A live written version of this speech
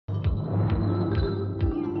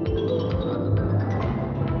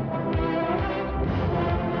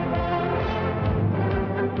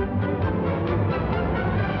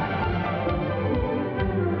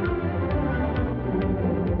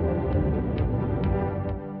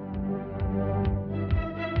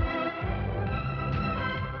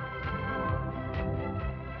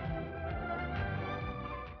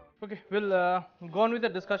Okay, we'll go on with the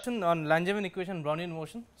discussion on Langevin equation, Brownian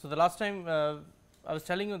motion. So, the last time I was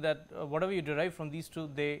telling you that whatever you derive from these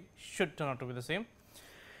two, they should turn out to be the same.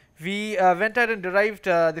 We went ahead and derived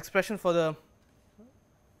the expression for the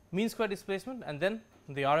mean square displacement and then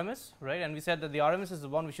the RMS, right, and we said that the RMS is the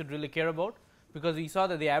one we should really care about, because we saw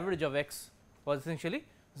that the average of x was essentially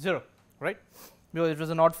 0, right, because it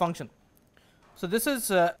was an odd function. So, this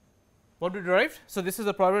is what we derived. So, this is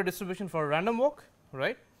the probability distribution for a random walk,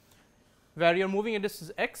 right, where you are moving a distance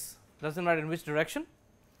x, does not matter in which direction.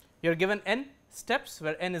 You are given n steps,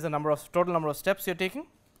 where n is the number of total number of steps you are taking.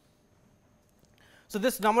 So,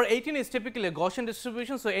 this number 18 is typically a Gaussian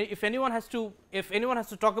distribution. So, if anyone has to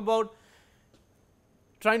talk about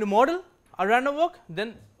trying to model a random walk,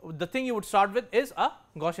 then the thing you would start with is a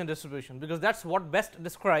Gaussian distribution, because that is what best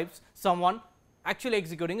describes someone actually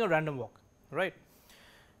executing a random walk, right.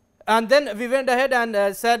 And then we went ahead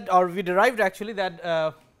and said, or we derived actually,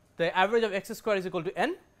 that the average of x square is equal to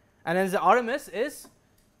n, and hence the RMS is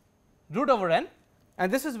root over n,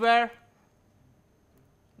 and this is where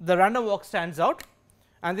the random walk stands out,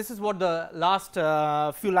 and this is what the last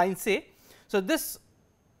few lines say. So, this,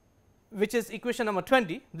 which is equation number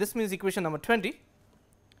 20, this means equation number 20.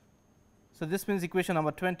 So, this means equation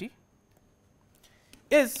number 20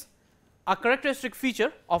 is a characteristic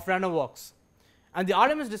feature of random walks, and the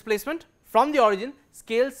RMS displacement from the origin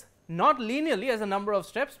scales not linearly as a number of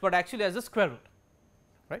steps, but actually as a square root,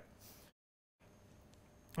 right.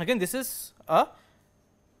 Again, this is a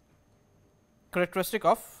characteristic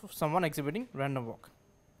of someone exhibiting random walk.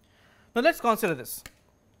 Now, let us consider this.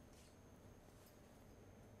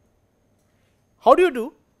 How do you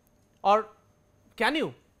do, or can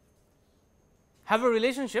you have a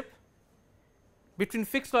relationship between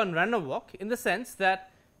fixed law and random walk, in the sense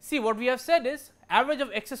that, see, what we have said is average of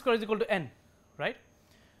x square is equal to n, right.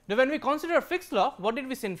 Now, when we consider fixed law, what did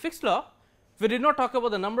we say in fixed law? We did not talk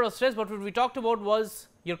about the number of steps, but what we talked about was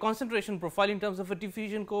your concentration profile in terms of a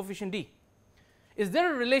diffusion coefficient d. Is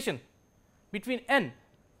there a relation between n,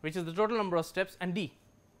 which is the total number of steps, and d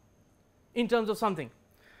in terms of something?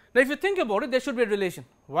 Now, if you think about it, there should be a relation.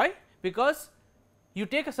 Why? Because you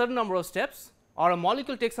take a certain number of steps, or a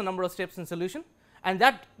molecule takes a number of steps in solution, and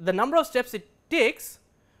that the number of steps it takes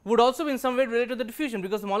would also be in some way related to the diffusion,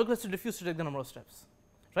 because the molecule has to diffuse to take the number of steps,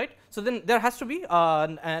 right. So, then there has to be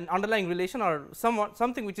an underlying relation, or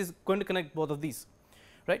something which is going to connect both of these,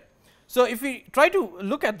 right. So, if we try to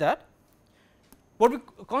look at that, what we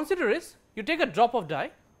consider is, you take a drop of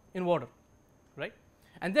dye in water, right,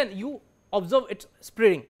 and then you observe it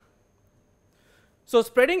spreading. So,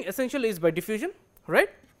 spreading essentially is by diffusion, right.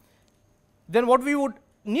 Then what we would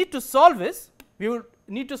need to solve is, we would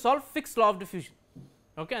need to solve fixed law of diffusion,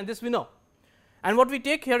 okay, and this we know. And what we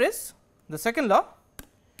take here is the second law,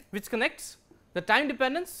 which connects the time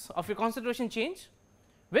dependence of your concentration change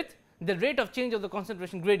with the rate of change of the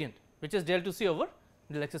concentration gradient, which is del 2c over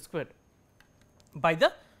del x squared by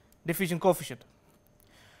the diffusion coefficient.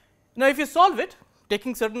 Now, if you solve it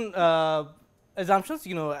taking certain assumptions,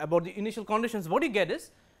 about the initial conditions, what you get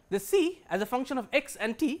is the c as a function of x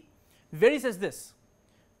and t varies as this.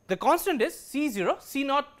 The constant is c0, c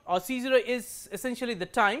naught or c0 is essentially the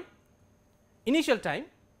time, initial time,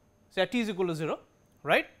 say at t is equal to 0,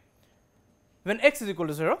 right, when x is equal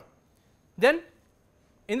to 0. Then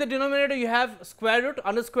in the denominator you have square root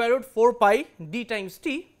under square root 4 pi d times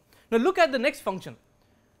t. Now, look at the next function.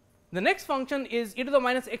 The next function is e to the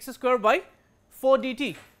minus x square by 4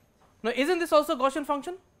 dt. Now, isn't this also a Gaussian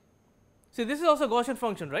function? See, this is also a Gaussian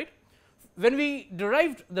function, right. When we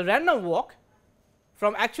derived the random walk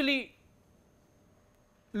from actually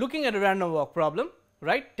looking at a random walk problem,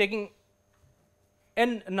 right, taking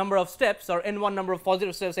n number of steps, or n1 number of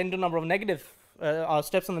positive steps, n2 number of negative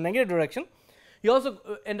steps in the negative direction, you also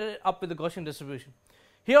ended up with the Gaussian distribution.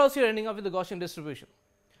 Here also you are ending up with the Gaussian distribution.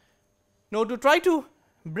 Now, to try to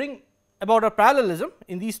bring about a parallelism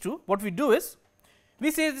in these two, what we do is, we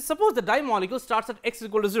say, suppose the dye molecule starts at x is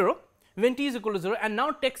equal to 0, when t is equal to 0, and now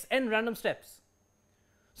takes n random steps.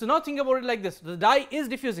 So, now think about it like this: the dye is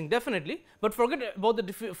diffusing definitely, but forget about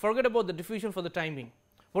the diffusion for the time being.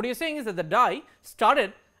 What you are saying is that the dye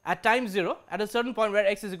started at time 0 at a certain point where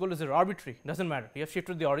x is equal to 0, arbitrary, does not matter, you have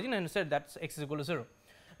shifted the origin and said that x is equal to 0.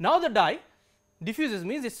 Now, the dye diffuses,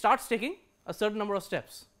 means it starts taking a certain number of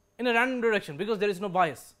steps in a random direction, because there is no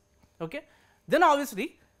bias. Okay. Then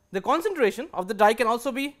obviously, the concentration of the dye can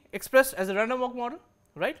also be expressed as a random walk model,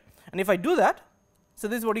 right, and if I do that, so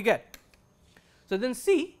this is what you get. So, then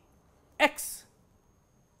C x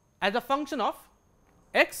as a function of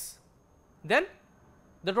x, then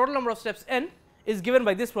the total number of steps n is given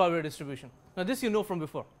by this probability distribution. Now, this you know from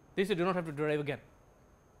before, this you do not have to derive again.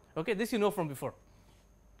 Okay, this you know from before.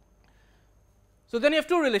 So, then you have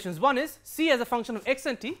two relations, one is c as a function of x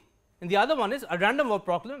and t, and the other one is a random walk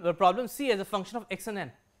problem c as a function of x and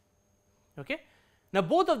n. Okay. Now,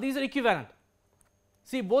 both of these are equivalent.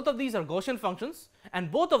 See, both of these are Gaussian functions,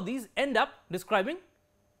 and both of these end up describing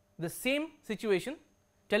the same situation,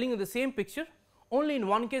 telling you the same picture. Only in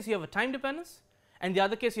one case you have a time dependence, and the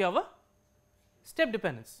other case you have a step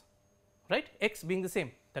dependence, right, x being the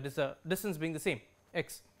same, that is the distance being the same,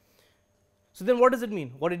 x. So, then what does it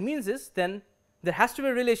mean? What it means is, then there has to be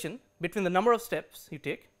a relation between the number of steps you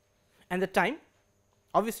take and the time,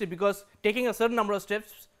 obviously, because taking a certain number of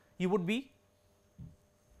steps you would be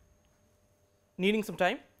needing some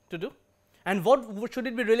time to do, and what should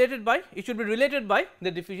it be related by? It should be related by the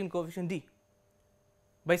diffusion coefficient d,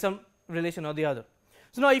 by some relation or the other.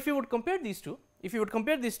 So, now if you would compare these two,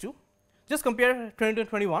 just compare 22 and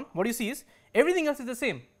 21, what you see is everything else is the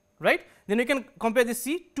same, right. Then you can compare this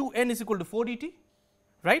c, 2n is equal to 4 dt,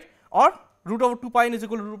 right, or root over 2 pi n is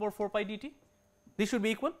equal to root over 4 pi dt, these should be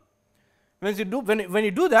equal. When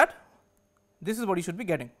you do that, this is what you should be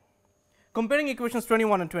getting. Comparing equations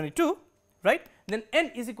 21 and 22, right, then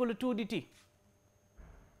n is equal to 2 dt,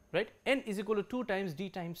 right, n is equal to 2 times d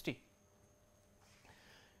times t.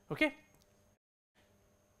 Okay.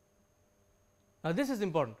 Now, this is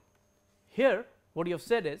important. Here what you have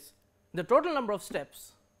said is the total number of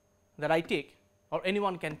steps that I take or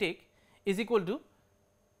anyone can take is equal to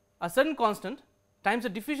a certain constant times the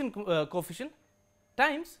diffusion coefficient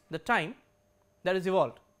times the time that is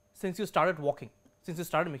evolved since you started walking, since you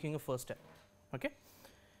started making a first step. Okay.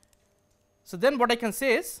 So, then what I can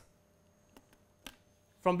say is,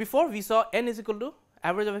 from before we saw n is equal to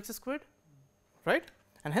average of x squared, right,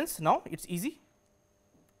 and hence now it is easy,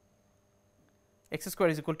 x square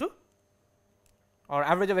is equal to, or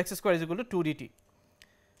average of x square is equal to 2 dt,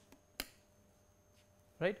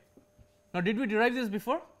 right. Now, did we derive this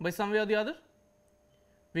before by some way or the other?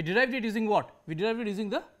 We derived it using what? We derived it using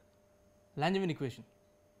the Langevin equation,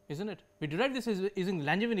 isn't it? We derived this using the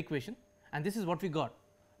Langevin equation, and this is what we got.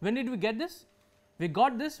 When did we get this? We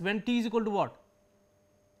got this when t is equal to what?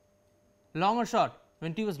 Long or short?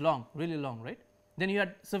 When t was long, really long, right? Then you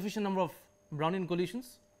had sufficient number of Brownian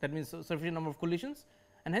collisions, that means sufficient number of collisions,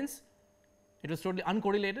 and hence it was totally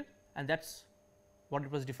uncorrelated, and that is what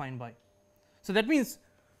it was defined by. So, that means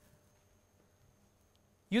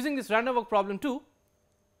using this random walk problem too,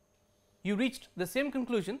 you reached the same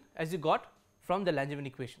conclusion as you got from the Langevin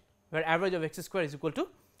equation, where average of x square is equal to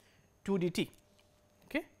 2 dt.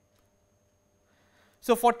 Okay.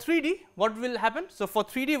 So, for 3D what will happen? So, for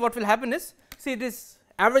 3D what will happen is, see, this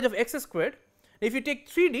average of x squared, if you take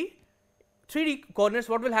 3D coordinates,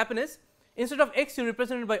 what will happen is, instead of x you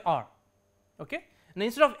represent it by r. Okay. Now,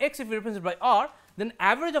 instead of x if you represent it by r, then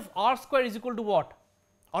average of r square is equal to what,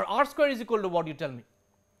 or r square is equal to what, you tell me.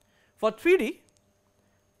 For 3D,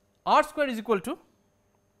 r square is equal to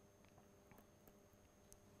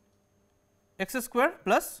x square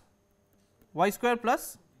plus y square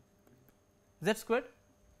plus z squared,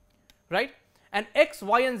 right, and x,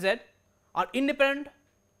 y and z are independent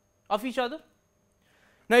of each other.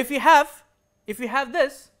 Now, if you have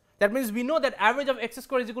this, that means we know that average of x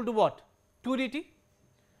square is equal to what, 2 dt,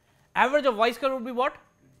 average of y square would be what,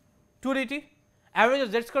 2 dt, average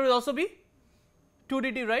of z square will also be 2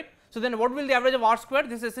 dt, right. So, then what will the average of r square,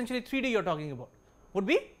 this is essentially 3D you are talking about, would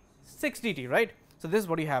be 6 dt, right. So, this is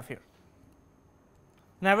what you have here,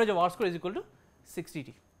 an average of r square is equal to 6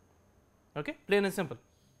 dt, okay, plain and simple,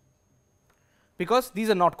 because these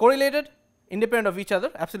are not correlated, independent of each other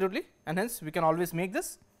absolutely, and hence we can always make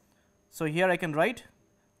this. So, here I can write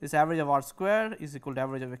this average of r square is equal to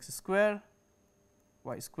average of x square,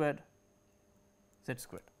 y squared, z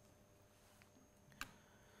squared.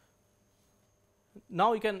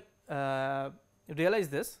 Now, you can realize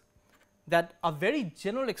this, that a very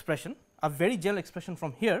general expression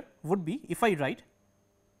from here would be, if I write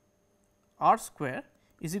r square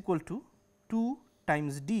is equal to 2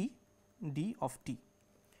 times d of t,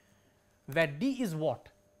 where d is what,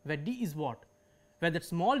 where that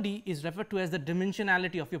small d is referred to as the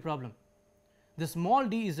dimensionality of your problem. The small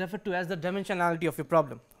d is referred to as the dimensionality of your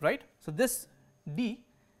problem, right. So, this d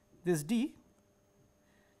is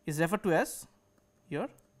referred to as your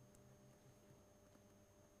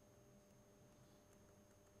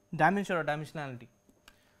dimension or dimensionality.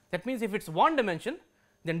 That means, if it is 1 dimension,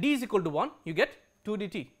 then d is equal to 1, you get 2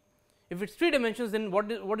 dt. If it is 3 dimensions, then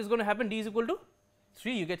what is going to happen, d is equal to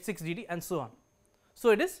 3, you get 6 dt, and so on. So,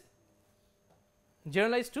 it is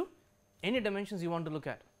generalized to any dimensions you want to look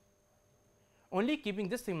at, only keeping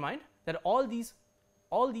this in mind, that all these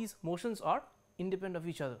motions are independent of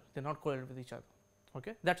each other, they are not correlated with each other.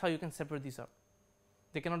 Okay. That is how you can separate these out,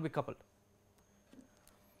 they cannot be coupled.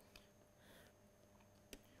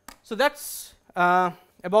 So, that is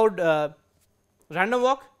about random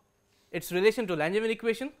walk, its relation to Langevin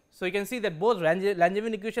equation. So, you can see that both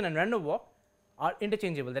Langevin equation and random walk are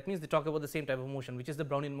interchangeable, that means they talk about the same type of motion, which is the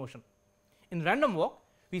Brownian motion. In random walk,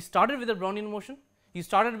 we started with the Brownian motion, you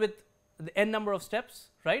started with the n number of steps,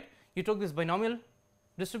 right. You took this binomial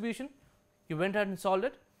distribution, you went ahead and solved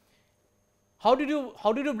it. How did you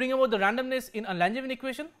bring about the randomness in a Langevin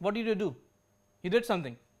equation? What did you do? You did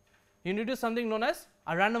something. You introduced something known as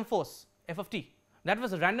a random force f of t. That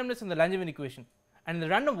was the randomness in the Langevin equation, and in the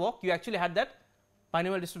random walk you actually had that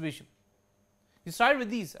binomial distribution. You started with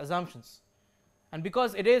these assumptions, and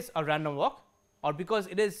because it is a random walk, or because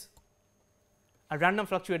it is a random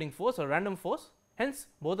fluctuating force or random force, hence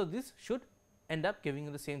both of these should end up giving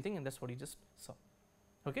you the same thing, and that is what you just saw.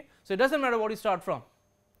 Okay. So, it does not matter what you start from,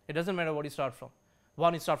 it does not matter what you start from.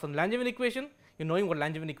 One, you start from the Langevin equation, you knowing what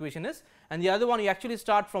Langevin equation is, and the other one you actually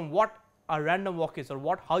start from what a random walk is,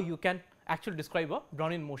 or how you can actually describe a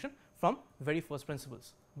Brownian motion from very first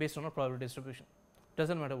principles based on a probability distribution. Does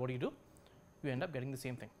not matter what you do, you end up getting the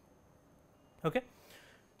same thing. Okay.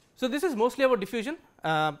 So, this is mostly about diffusion,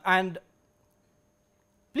 and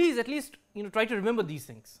please at least try to remember these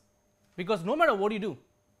things, because no matter what you do,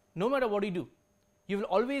 you will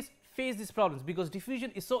always face these problems, because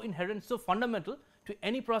diffusion is so inherent, so fundamental to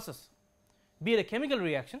any process, be it a chemical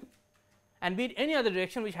reaction and be it any other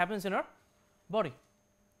reaction which happens in our body.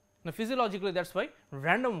 Now, physiologically, that is why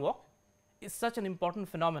random walk is such an important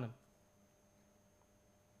phenomenon.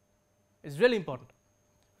 It is really important.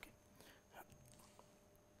 Okay.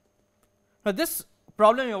 Now, this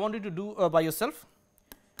problem I want you to do by yourself.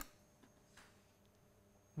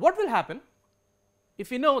 What will happen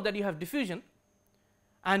if you know that you have diffusion,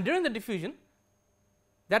 and during the diffusion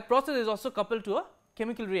that process is also coupled to a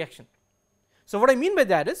chemical reaction. So, what I mean by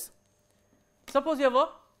that is, suppose you have a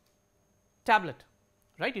tablet,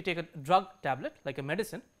 right, you take a drug tablet like a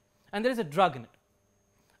medicine, and there is a drug in it,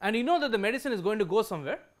 and you know that the medicine is going to go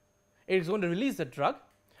somewhere, it is going to release the drug,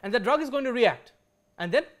 and the drug is going to react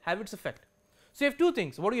and then have its effect. So, you have two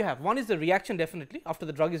things. What do you have? One is the reaction, definitely after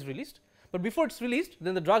the drug is released, but before it is released,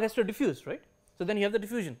 then the drug has to diffuse, right. So, then you have the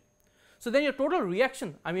diffusion. So, then your total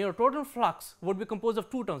reaction, your total flux would be composed of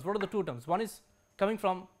two terms. What are the two terms? One is coming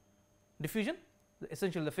from diffusion,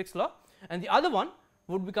 essentially the Fick's law, and the other one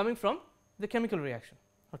would be coming from the chemical reaction.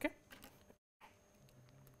 Okay.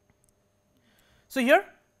 So, here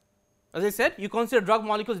as I said, you consider drug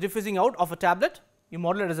molecules diffusing out of a tablet, you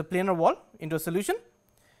model it as a planar wall into a solution,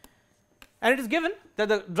 and it is given that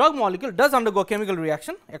the drug molecule does undergo a chemical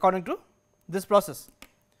reaction according to this process.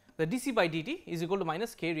 The dC by dt is equal to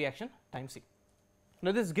minus k reaction times C.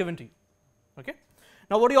 Now, this is given to you. Okay.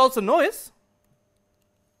 Now, what you also know is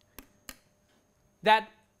that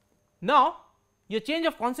now your change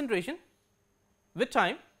of concentration with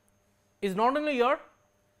time is not only your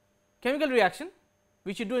chemical reaction,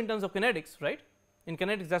 which you do in terms of kinetics, right. In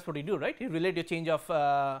kinetics, that is what you do, right. You relate your change of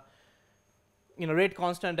rate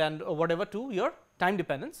constant and whatever to your time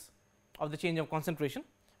dependence of the change of concentration,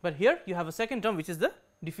 but here you have a second term which is the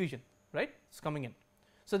diffusion, right, it is coming in.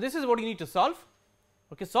 So, this is what you need to solve,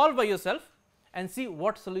 okay, solve by yourself and see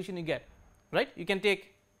what solution you get, right. You can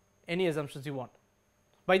take any assumptions you want.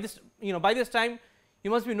 By this by this time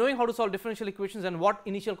you must be knowing how to solve differential equations and what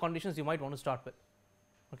initial conditions you might want to start with,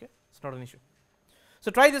 okay, it is not an issue.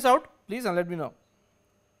 So, try this out please and let me know.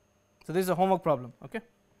 So, this is a homework problem, okay,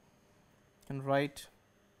 you can write .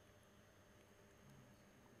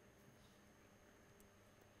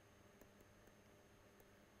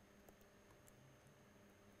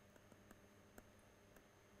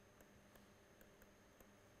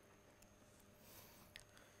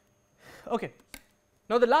 Okay.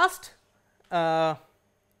 Now, the last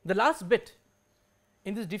bit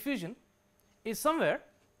in this diffusion is somewhere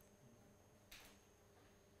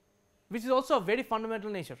which is also of very fundamental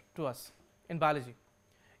nature to us in biology.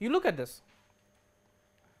 You look at this,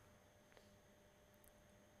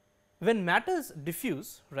 when matters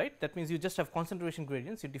diffuse, right, that means you just have concentration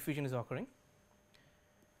gradients, your diffusion is occurring,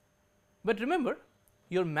 but remember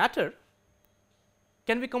your matter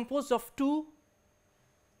can be composed of two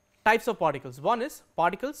types of particles. One is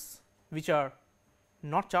particles which are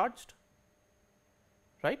not charged,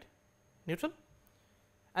 right, neutral,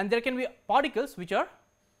 and there can be particles which are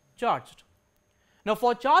charged. Now,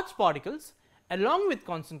 for charged particles along with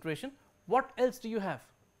concentration, what else do you have?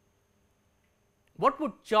 What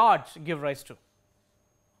would charge give rise to?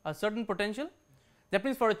 A certain potential. That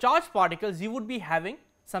means, for a charged particles you would be having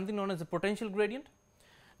something known as a potential gradient.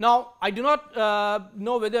 Now, I do not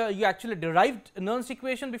know whether you actually derived Nernst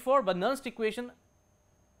equation before, but Nernst equation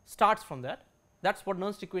starts from that. That is what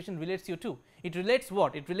Nernst equation relates you to. It relates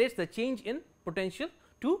what? It relates the change in potential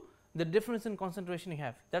to the difference in concentration you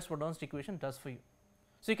have. That is what Nernst equation does for you.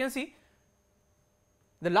 So, you can see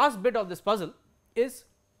the last bit of this puzzle is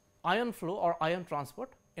ion flow or ion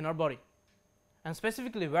transport in our body, and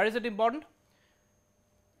specifically where is it important?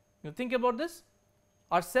 You think about this.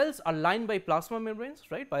 Our cells are lined by plasma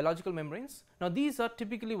membranes, right, biological membranes. Now, these are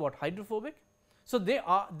typically what? Hydrophobic. So, they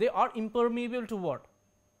are impermeable to what?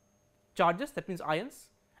 Charges, that means ions,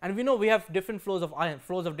 and we know we have different flows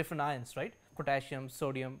of different ions, right, potassium,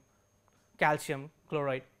 sodium, calcium,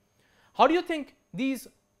 chloride. How do you think these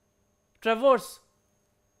traverse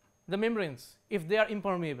the membranes if they are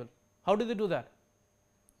impermeable? How do they do that?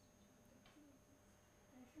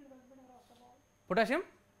 Potassium?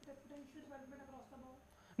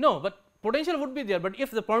 No, but potential would be there, but if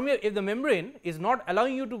the membrane is not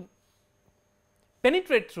allowing you to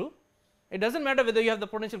penetrate through, it does not matter whether you have the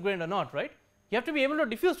potential gradient or not, right. You have to be able to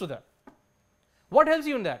diffuse to that. What helps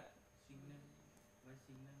you in that?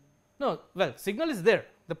 No, well, signal is there,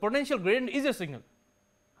 the potential gradient is a signal.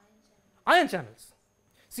 Ion channels.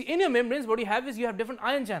 See, in your membranes what you have is you have different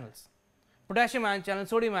ion channels, potassium ion channel,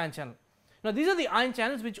 sodium ion channel. Now, these are the ion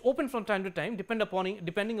channels which open from time to time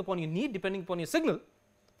depending upon your need, depending upon your signal.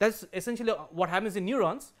 That is essentially what happens in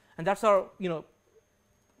neurons, and that is how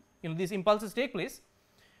these impulses take place,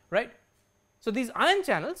 right. So, these ion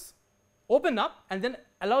channels open up and then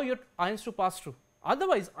allow your ions to pass through,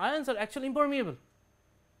 otherwise ions are actually impermeable,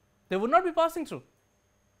 they would not be passing through.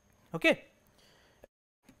 Okay.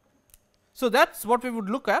 So, that is what we would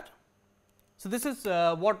look at. So, this is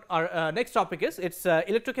what our next topic is. It is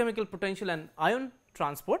electrochemical potential and ion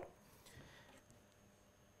transport,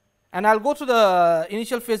 and I will go through the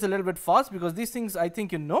initial phase a little bit fast, because these things I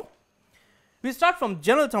think you know. We start from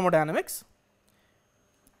general thermodynamics,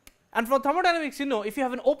 and from thermodynamics you know, if you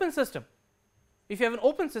have an open system,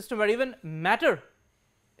 where even matter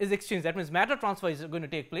is exchanged, that means matter transfer is going to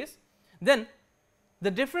take place, then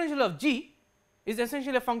the differential of G is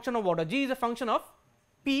essentially a function of what? G is a function of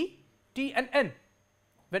P, T and N,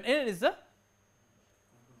 when N is the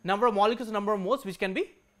number of molecules, number of moles which can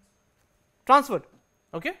be transferred,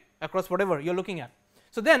 okay, across whatever you are looking at.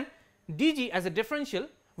 So, then dG as a differential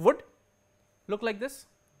would look like this,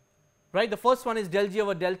 right. The first one is del G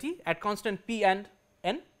over del T at constant P and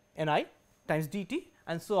N, Ni times dt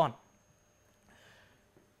and so on.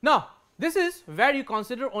 Now, this is where you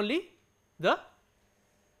consider only the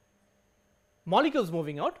molecules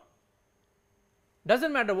moving out, does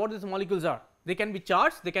not matter what these molecules are, they can be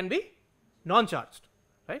charged, they can be non-charged,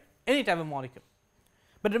 right, any type of molecule.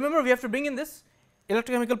 But remember, we have to bring in this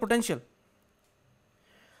electrochemical potential.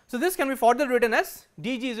 So, this can be further written as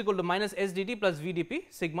dG is equal to minus S dt plus V dP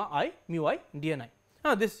sigma I mu I dni.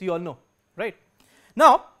 Now, this you all know, right.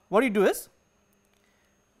 Now, what you do is,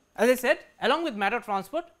 as I said, along with matter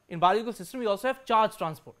transport in biological system we also have charge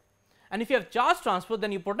transport, and if you have charge transport,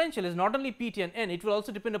 then your potential is not only P, T and N, it will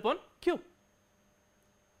also depend upon Q,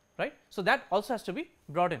 right. So, that also has to be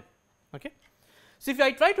brought in. Okay. So, if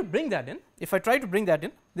I try to bring that in,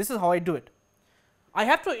 this is how I do it. I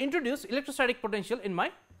have to introduce electrostatic potential in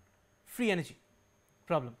my free energy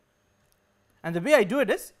problem, and the way I do it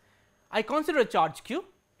is, I consider a charge Q,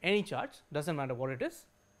 any charge, does not matter what it is,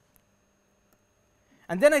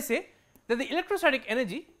 and then I say that the electrostatic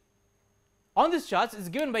energy on this charge is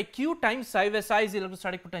given by Q times psi, where psi is the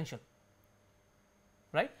electrostatic potential,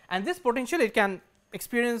 right, and this potential it can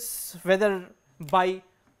experience whether by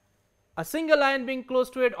a single ion being close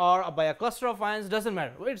to it or by a cluster of ions, does not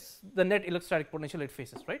matter, it is the net electrostatic potential it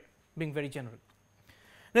faces, right, being very general.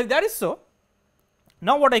 Now, if that is so,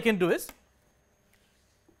 now what I can do is,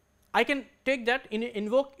 I can take that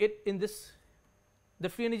invoke it in this the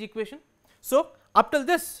free energy equation. So, up till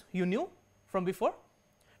this you knew from before,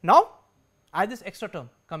 now I have this extra term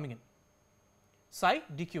coming in, psi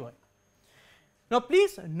dqi. Now,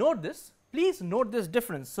 please note this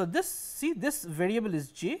difference. So, this, see, this variable is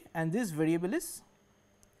j and this variable is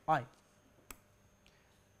I.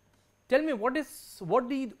 Tell me what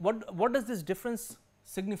does this difference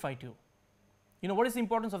signify to you? You know, what is the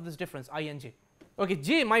importance of this difference I and j? Okay,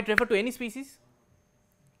 j might refer to any species,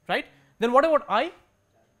 right. Then what about I?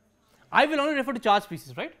 I will only refer to charged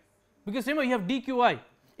species, right, because remember you have dqi.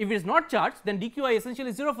 If it is not charged, then dqi essentially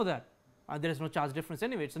is 0 for that. There is no charge difference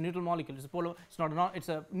anyway, it is a neutral molecule, it is a polar, it is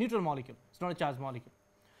a neutral molecule, it is not a charged molecule.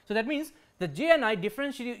 So, that means the j and I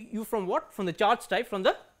differentiate you from what? From the charged type, from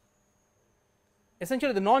the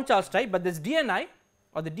essentially the non charged type, but this d and I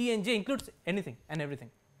or the d and j includes anything and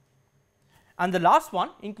everything. and the last one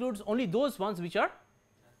includes only those ones which are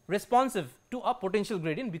responsive to a potential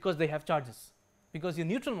gradient because they have charges, because your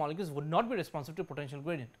neutral molecules would not be responsive to potential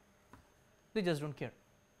gradient, they just do not care.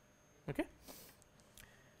 Okay.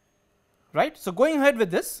 Right. So, going ahead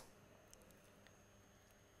with this,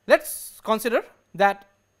 let us consider that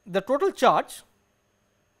the total charge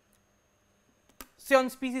say on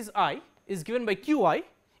species I is given by Q I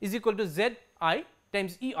is equal to Z I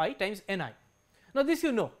times E I times N I. Now, this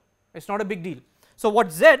you know, it is not a big deal. So,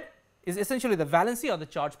 what Z is essentially the valency or the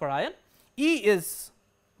charge per ion, E is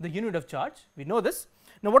the unit of charge, we know this.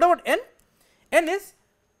 Now, what about N? N is,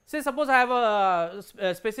 say suppose I have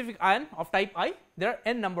a specific ion of type I, there are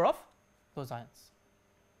n number of those ions.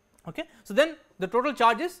 Okay. So, then the total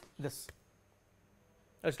charge is this,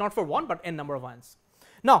 it is not for one, but n number of ions.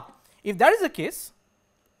 Now, if that is the case,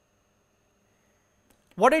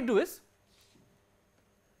 what I do is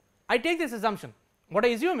I take this assumption. What I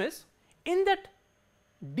assume is in that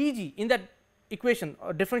dg, in that equation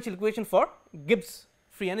or differential equation for Gibbs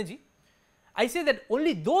free energy, I say that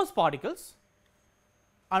only those particles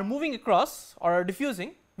are moving across or are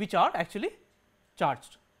diffusing which are actually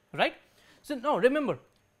charged, right. So, now remember,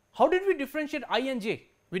 how did we differentiate I and j?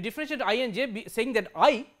 We differentiated I and j saying that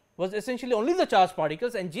I was essentially only the charged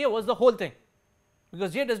particles and j was the whole thing,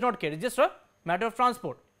 because j does not care, it is just a matter of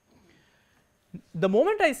transport. The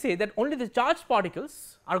moment I say that only the charged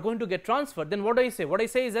particles are going to get transferred, then what do I say? What I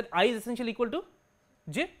say is that I is essentially equal to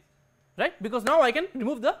j, right, because now I can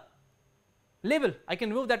remove the label, I can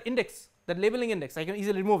remove that index, that labeling index, I can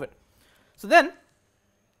easily remove it. So, then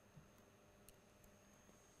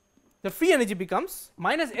the free energy becomes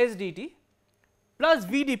minus S dt plus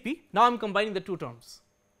V dp. Now, I am combining the two terms.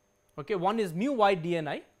 Okay. One is mu y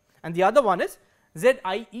dni and the other one is Z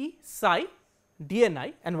I e psi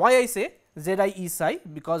dni, and why I say Z I e psi,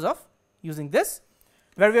 because of using this,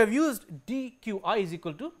 where we have used dqi is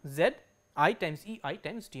equal to Z I times E I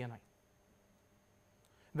times dni,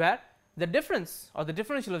 where the difference or the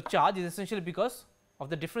differential of charge is essentially because of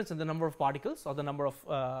the difference in the number of particles or the number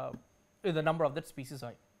of that species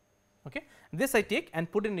I. Okay. This I take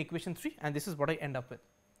and put in equation 3, and this is what I end up with,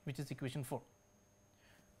 which is equation 4.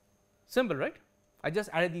 Simple, right? I just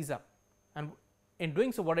added these up, and in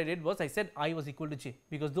doing so what I did was I said I was equal to j,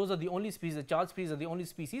 because those are the only species, the charged species are the only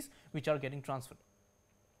species which are getting transferred,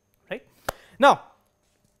 right. Now,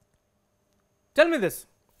 tell me this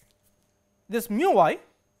mu I,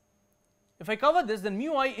 if I cover this, then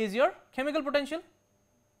mu I is your chemical potential,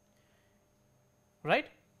 right.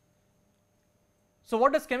 So,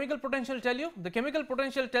 what does chemical potential tell you? The chemical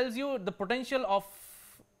potential tells you the potential of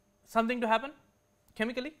something to happen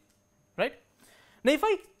chemically, right. Now, if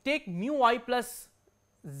I take mu I plus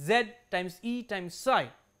Z times E times psi,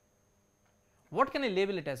 what can I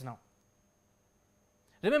label it as now?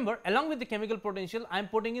 Remember, along with the chemical potential, I am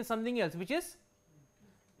putting in something else, which is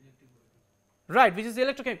right, which is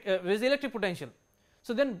electric potential.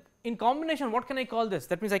 So, then in combination, what can I call this?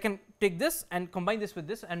 That means I can take this and combine this with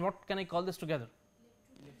this, and what can I call this together?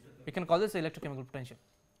 We can call this electrochemical potential,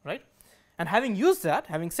 right. And having used that,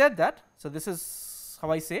 having said that, so this is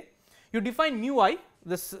how I say you define mu I.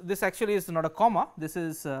 This actually is not a comma, this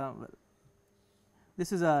is a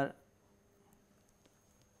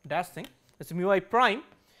dash thing, it is mu I prime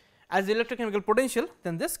as the electrochemical potential,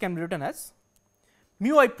 then this can be written as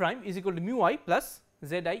mu I prime is equal to mu I plus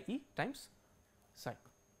Z I e times psi.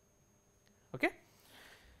 Okay.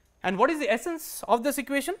 And what is the essence of this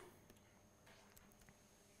equation?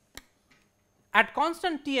 At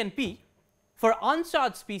constant T and P, for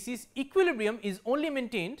uncharged species, equilibrium is only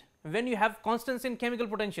maintained when you have constants in chemical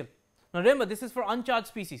potential. Now, remember, this is for uncharged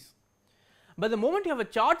species, but the moment you have a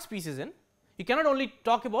charged species in, you cannot only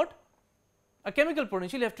talk about a chemical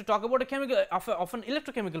potential, you have to talk about a chemical of an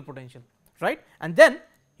electrochemical potential, right, and then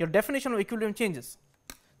your definition of equilibrium changes.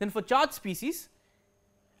 Then for charged species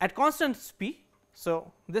at constant P,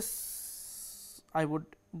 so this I would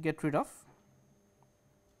get rid of.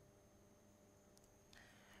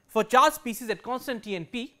 For charged species at constant T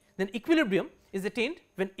and P, then equilibrium is attained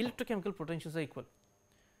when electrochemical potentials are equal.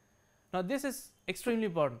 Now, this is extremely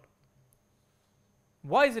important.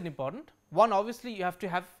 Why is it important? One, obviously you have to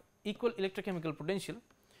have equal electrochemical potential,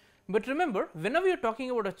 but remember, whenever you are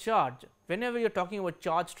talking about a charge, whenever you are talking about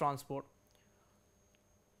charge transport,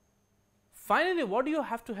 finally what do you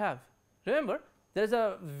have to have? Remember, there is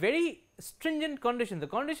a very stringent condition. The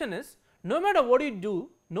condition is no matter what you do,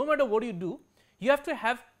 you have to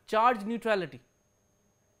have charge neutrality.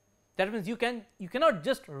 That means you cannot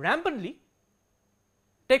just rampantly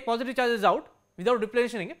take positive charges out without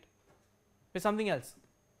replenishing it with something else.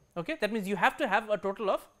 Okay? That means you have to have a total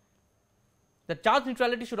of the charge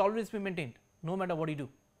neutrality should always be maintained. no matter what you do.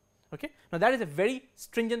 Okay. Now, that is a very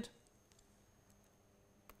stringent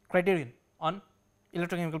criterion on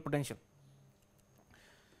electrochemical potential.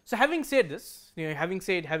 So, having said this, having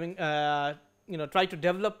tried to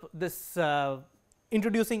develop this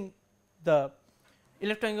introducing the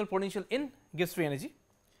electrochemical potential in Gibbs free energy,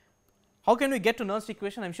 how can we get to Nernst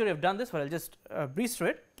equation? I am sure you have done this, but I will just breeze through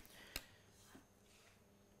it.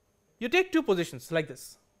 You take two positions like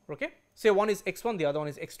this, okay. Say one is x1, the other one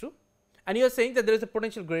is x2, and you are saying that there is a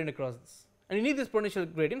potential gradient across this, and you need this potential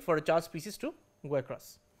gradient for a charged species to go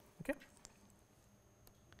across, okay.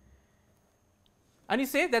 And you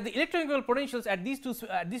say that the electrochemical potentials at these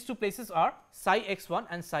two places are psi x1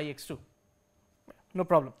 and psi x2, no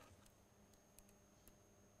problem.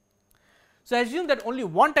 So, assume that only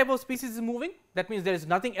one type of species is moving, that means there is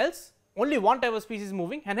nothing else, only one type of species is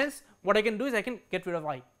moving, and hence what I can do is I can get rid of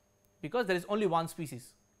I, because there is only one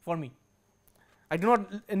species for me. I do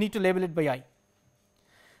not need to label it by I.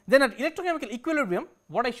 Then at electrochemical equilibrium,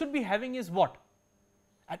 what I should be having is what?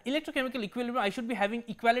 At electrochemical equilibrium, I should be having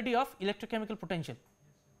equality of electrochemical potential,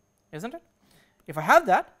 isn't it? If I have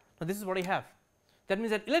that, now this is what I have. That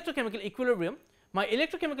means at electrochemical equilibrium, my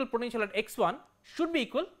electrochemical potential at x1 should be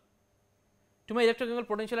equal to my electrochemical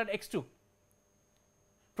potential at x2,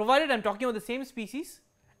 provided I am talking about the same species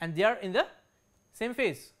and they are in the same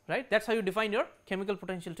phase, right. That is how you define your chemical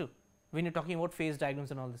potential too, when you are talking about phase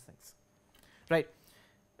diagrams and all these things, right.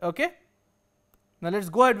 Okay. Now, let us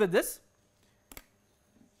go ahead with this.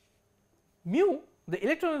 Mu, the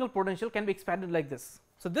electrochemical potential, can be expanded like this.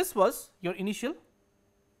 So, this was your initial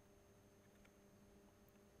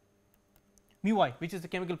mu I, which is the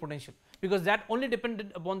chemical potential, because that only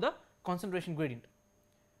depended upon the concentration gradient,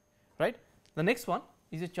 right. The next one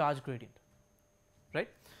is a charge gradient, right.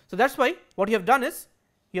 So, that is why what you have done is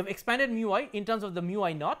you have expanded mu I in terms of the mu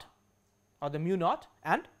I naught or the mu naught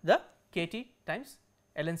and the kT times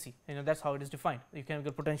lnc, that is how it is defined, the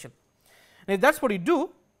chemical potential. And if that is what you do,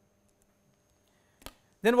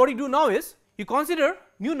 then what you do now is you consider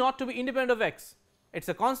mu naught to be independent of x. It is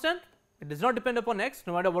a constant, it does not depend upon x,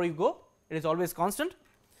 no matter where you go, it is always constant.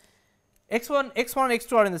 x1 and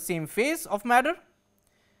x2 are in the same phase of matter.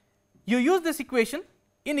 You use this equation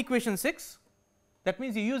in equation 6, that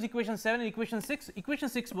means you use equation 7 and equation 6. Equation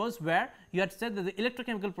 6 was where you had said that the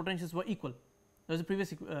electrochemical potentials were equal, that was the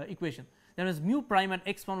previous equation, that was mu prime at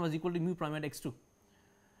x1 was equal to mu prime at x2.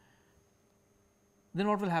 Then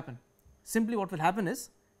what will happen? Simply what will happen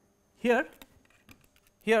is here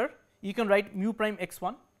you can write mu prime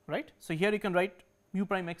x1, right. So, here you can write mu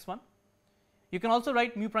prime x1, you can also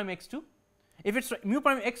write mu prime x2. If it is mu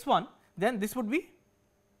prime x1, then this would be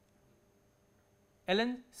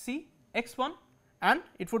ln c x1 and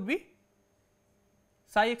it would be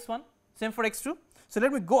psi x1, same for x2. So,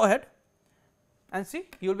 let me go ahead and see,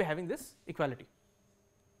 you will be having this equality,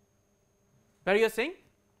 where you are saying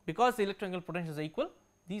because the electrochemical potentials are equal,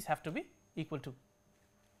 these have to be equal to,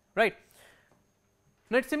 right.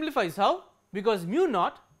 Now, it simplifies how, because mu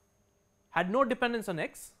naught had no dependence on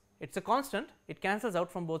x, it is a constant, it cancels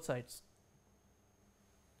out from both sides.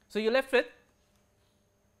 So, you are left with,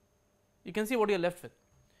 you can see what you are left with,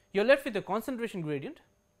 you are left with a concentration gradient,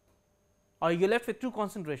 or you are left with two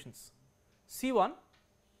concentrations C1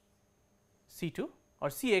 C2 or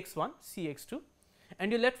Cx1 Cx2,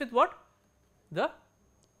 and you are left with what? The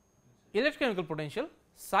electrochemical potential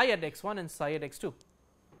psi at x1 and psi at x2.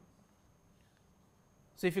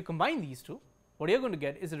 So, if you combine these two, what you are going to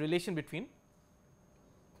get is a relation between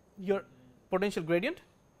your potential gradient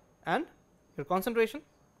and your concentration,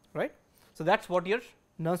 right. So, that is what your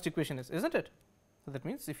Nernst equation is, isn't it? So, that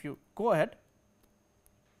means if you go ahead,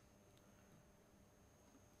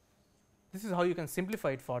 this is how you can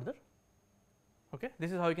simplify it further, okay.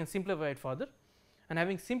 This is how you can simplify it further, and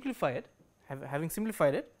having simplified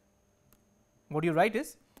it, what you write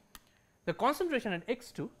is the concentration at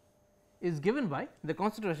x2 is given by the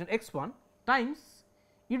concentration x1 times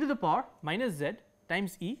e to the power minus z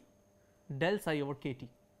times E del psi over kT,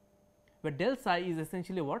 where del psi is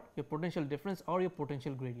essentially what? Your potential difference or your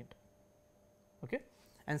potential gradient, okay.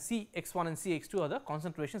 And Cx1 and Cx2 are the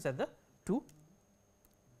concentrations at the two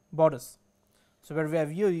borders. So, where we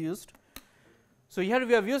have used, so here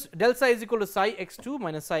we have used del psi is equal to psi x2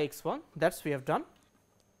 minus psi x1, that is we have done,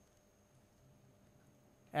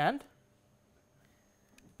 and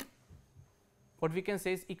what we can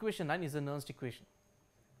say is equation 9 is a Nernst equation,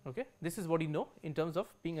 okay. This is what you know in terms of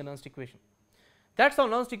being a Nernst equation. That is how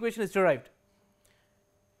Nernst equation is derived.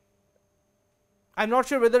 I am not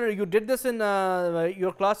sure whether you did this in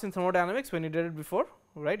your class in thermodynamics when you did it before,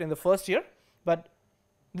 right, in the first year, but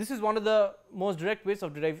this is one of the most direct ways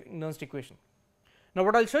of deriving Nernst equation. Now,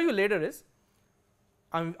 what I will show you later is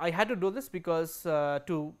I had to do this because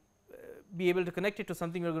to be able to connect it to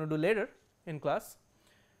something we are going to do later in class.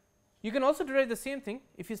 You can also derive the same thing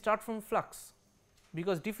if you start from flux,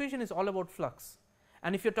 because diffusion is all about flux,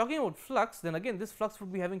 and if you are talking about flux, then again this flux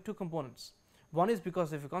would be having two components. One is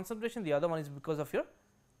because of your concentration, the other one is because of your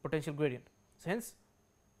potential gradient. So, hence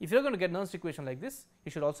if you are going to get Nernst equation like this, you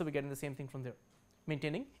should also be getting the same thing from there,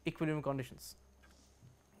 maintaining equilibrium conditions.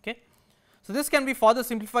 Okay. So, this can be further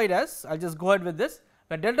simplified as, I will just go ahead with this,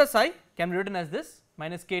 where delta psi can be written as this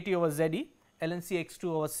minus k T over Z e ln Cx2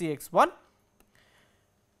 over Cx1.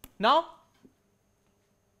 Now,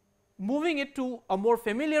 moving it to a more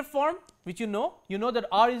familiar form, which you know that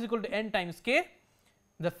R is equal to N times K,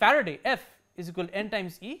 the Faraday F is equal to N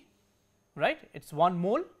times E, right, it is 1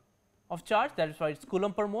 mole of charge, that is why it is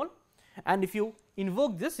Coulomb per mole, and if you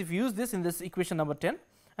invoke this, if you use this in this equation number 10,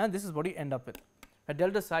 and this is what you end up with, a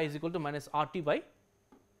delta psi is equal to minus RT by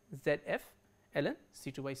ZF ln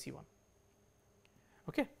C2 by C1.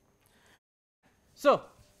 Okay. So,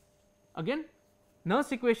 again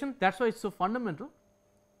Nernst equation, that is why it is so fundamental.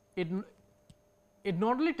 It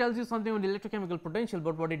not only tells you something on the electrochemical potential,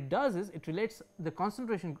 but what it does is it relates the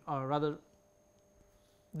concentration, or rather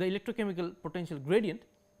the electrochemical potential gradient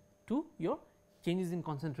to your changes in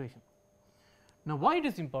concentration. Now, why it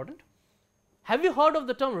is important? Have you heard of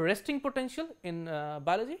the term resting potential in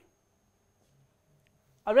biology?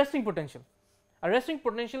 A resting potential. A resting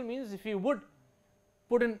potential means if you would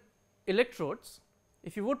put in electrodes,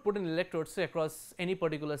 say across any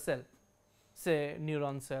particular cell, say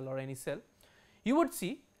neuron cell or any cell, you would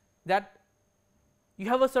see that you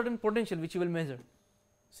have a certain potential which you will measure,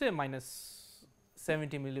 say minus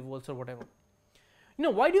 70 millivolts or whatever. You know,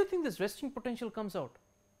 why do you think this resting potential comes out?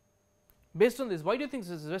 Based on this, why do you think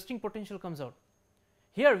this resting potential comes out?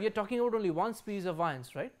 Here we are talking about only one species of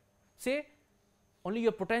ions, right? Say only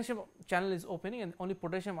your potassium channel is opening and only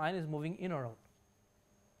potassium ion is moving in or out.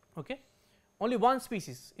 Okay? Only one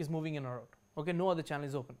species is moving in or out. Okay? No other channel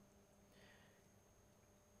is open.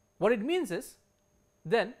 What it means is,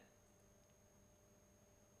 then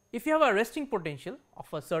if you have a resting potential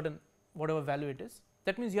of a certain whatever value it is,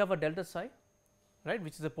 that means you have a delta psi, right,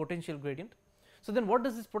 which is a potential gradient. So, then what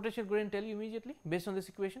does this potential gradient tell you immediately based on this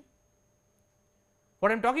equation?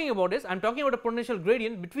 What I am talking about is, I am talking about a potential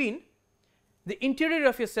gradient between the interior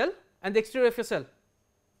of your cell and the exterior of your cell.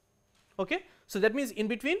 Okay? So, that means in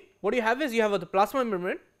between what you have is you have the plasma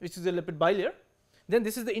membrane, which is a lipid bilayer, then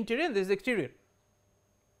this is the interior and this is the exterior.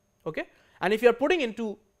 Okay? And if you are putting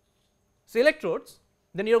into say electrodes,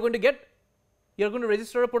 then you are going to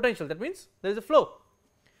register a potential, that means there is a flow.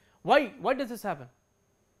 Why does this happen?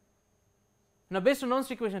 Now, based on Nernst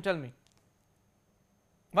equation, tell me,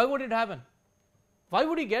 why would it happen? Why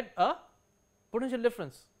would you get a potential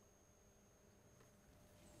difference?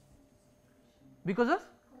 Because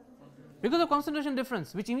of concentration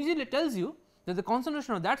difference, which immediately tells you that the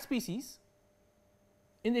concentration of that species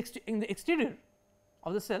in the exterior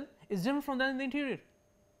of the cell is different from that in the interior,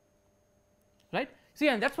 right? See,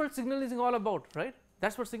 and that is what signaling is all about, right?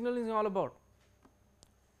 That is what signaling is all about.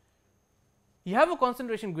 You have a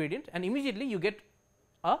concentration gradient and immediately you get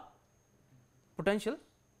a potential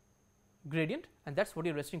gradient, and that is what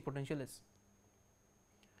your resting potential is.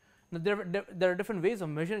 Now, there are different ways of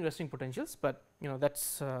measuring resting potentials, but you know that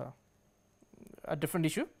is a different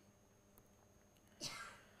issue.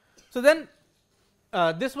 So, then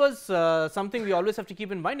this was something we always have to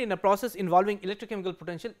keep in mind. In a process involving electrochemical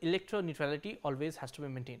potential, electroneutrality always has to be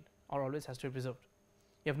maintained or always has to be preserved.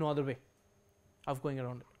 You have no other way of going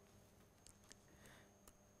around it.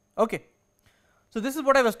 Okay. So, this is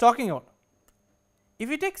what I was talking about. If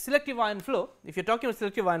you take selective ion flow, if you are talking about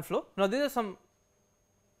selective ion flow, now these are some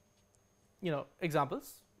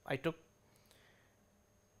examples I took,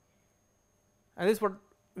 and this is what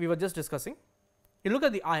we were just discussing. You look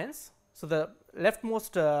at the ions. So, the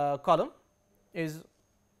leftmost column is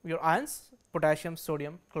your ions, potassium,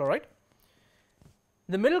 sodium, chloride.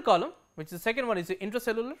 The middle column, which is the second one, is the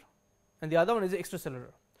intracellular and the other one is the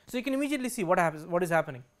extracellular. So, you can immediately see what happens, what is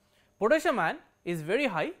happening. Potassium ion is very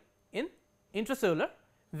high in intracellular,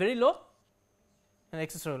 very low in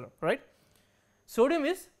extracellular, right. Sodium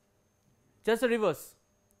is just the reverse.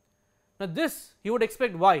 Now, this you would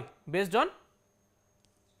expect why, based on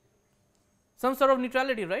some sort of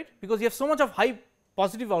neutrality, right, because you have so much of high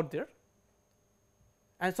positive out there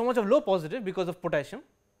and so much of low positive because of potassium.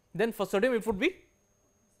 Then for sodium it would be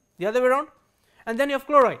the other way around, and then you have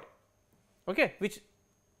chloride, okay, which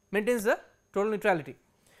maintains the total neutrality.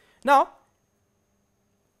 Now,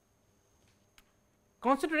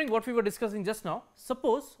 considering what we were discussing just now,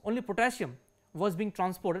 suppose only potassium was being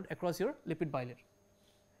transported across your lipid bilayer,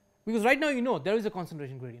 because right now you know there is a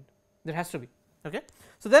concentration gradient, there has to be. Okay.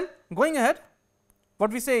 So, then going ahead,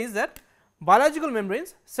 what we say is that biological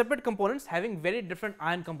membranes separate components having very different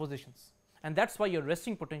ion compositions, and that is why your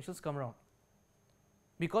resting potentials come around,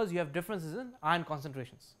 because you have differences in ion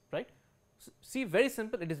concentrations, right. So, see, very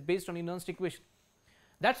simple, it is based on the Nernst equation.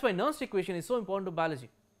 That is why Nernst equation is so important to biology.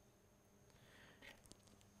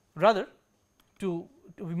 Rather, to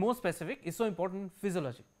be more specific, is so important in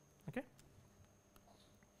physiology. Okay.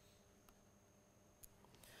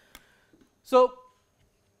 So,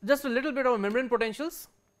 just a little bit of membrane potentials.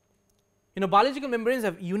 Biological membranes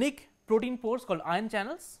have unique protein pores called ion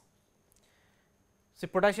channels, say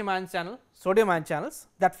potassium ion channel, sodium ion channels,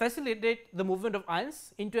 that facilitate the movement of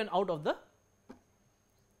ions into and out of the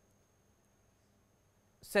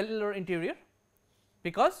cellular interior,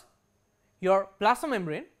 because your plasma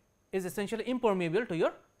membrane is essentially impermeable to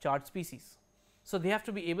your charged species. So, they have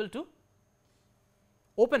to be able to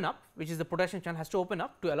open up, which is the potassium channel has to open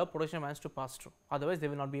up to allow potassium ions to pass through, otherwise they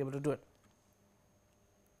will not be able to do it.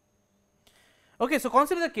 Okay, so,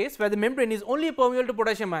 consider the case where the membrane is only permeable to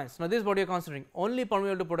potassium ions. Now, this is what you are considering, only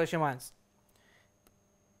permeable to potassium ions,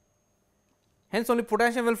 hence only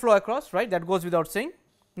potassium will flow across, right, that goes without saying.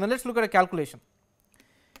 Now, let us look at a calculation.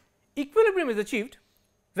 Equilibrium is achieved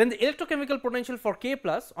when the electrochemical potential for K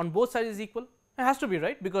plus on both sides is equal. It has to be,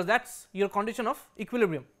 right, because that is your condition of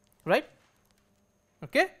equilibrium, right.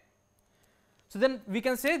 Okay. So, then we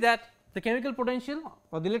can say that the chemical potential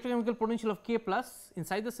or the electrochemical potential of K plus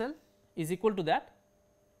inside the cell is equal to that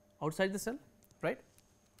outside the cell, right.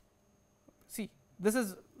 See, this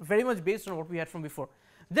is very much based on what we had from before.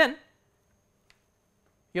 Then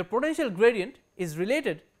your potential gradient is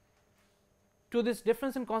related to this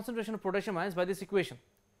difference in concentration of potassium ions by this equation,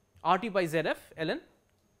 RT by ZF ln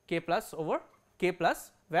K plus over K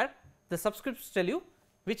plus, where the subscripts tell you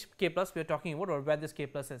which K plus we are talking about or where this K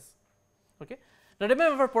plus is. Okay. Now,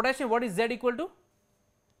 remember for potassium what is Z equal to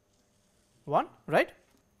 1, right.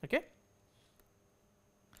 Okay.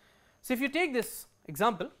 So, if you take this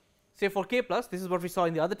example, say for K plus, this is what we saw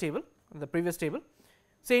in the other table, the previous table,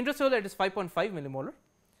 say intracellular it is 5.5 millimolar,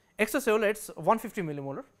 extracellular it is 150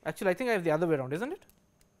 millimolar. Actually, I think I have the other way around, isn't it?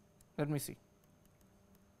 Let me see.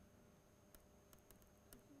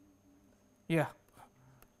 Yeah,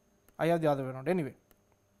 I have the other way around anyway.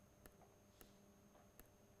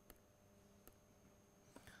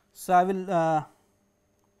 So, I will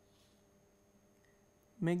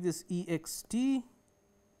make this EXT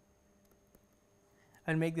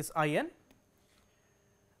and make this IN.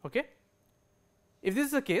 Okay. If this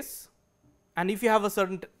is the case, and if you have a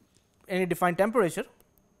certain any defined temperature,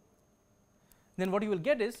 then what you will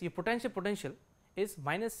get is your potential is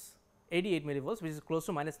minus 88 millivolts, which is close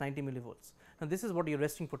to minus 90 millivolts. Now, this is what your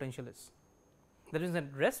resting potential is. That is,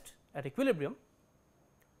 at rest at equilibrium,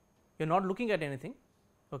 you are not looking at anything.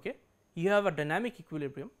 Okay. You have a dynamic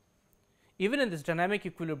equilibrium. Even in this dynamic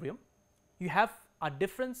equilibrium, you have a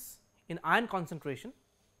difference in ion concentration,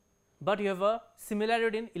 but you have a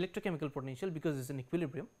similarity in electrochemical potential because it is in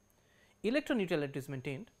equilibrium. Electron neutrality is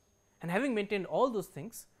maintained, and having maintained all those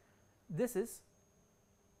things, this is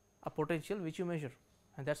a potential which you measure,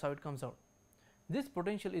 and that is how it comes out. This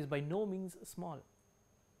potential is by no means small.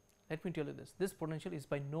 Let me tell you this potential is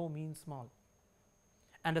by no means small,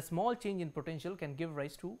 and a small change in potential can give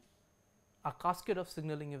rise to a cascade of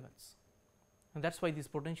signaling events, and that is why these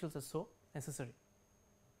potentials are so necessary,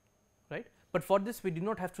 right. But for this we do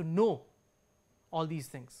not have to know all these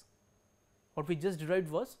things. What we just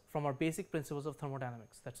derived was from our basic principles of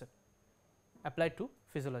thermodynamics, that is it, applied to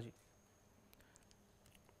physiology.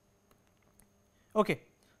 Okay.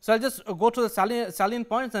 So, I will just go to the salient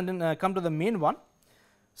points and then come to the main one.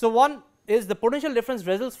 So, one is the potential difference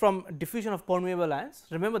results from diffusion of permeable ions.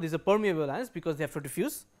 Remember, these are permeable ions because they have to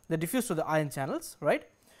diffuse, they diffuse to the ion channels, right.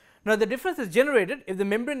 Now, the difference is generated if the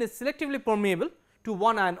membrane is selectively permeable to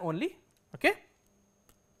one ion only. Okay.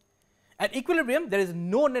 At equilibrium, there is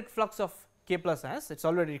no net flux of K plus ions, it is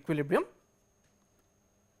already equilibrium.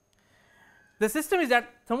 The system is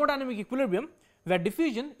at thermodynamic equilibrium where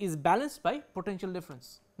diffusion is balanced by potential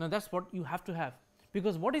difference. Now, that is what you have to have,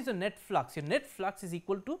 because what is the net flux? Your net flux is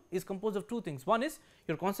equal to, is composed of two things. One is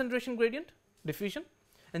your concentration gradient, diffusion,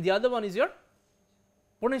 and the other one is your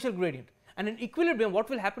potential gradient. And in equilibrium, what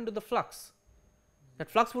will happen to the flux? That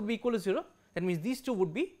flux would be equal to 0. That means these two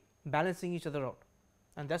would be balancing each other out,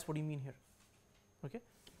 and that is what you mean here. Okay.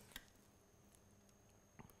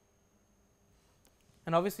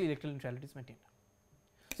 And obviously, electrical neutrality is maintained.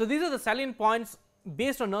 So, these are the salient points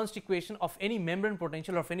based on Nernst equation of any membrane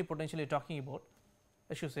potential or of any potential you are talking about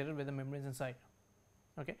associated with the membranes inside.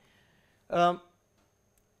 Okay.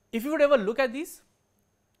 If you would ever look at these,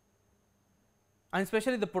 and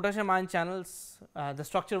especially the potassium ion channels, the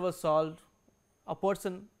structure was solved, a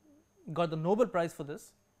person got the Nobel Prize for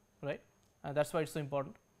this, right, and that is why it is so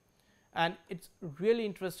important, and it is really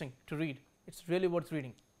interesting to read, it is really worth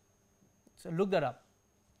reading. So, look that up.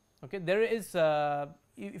 Okay. There is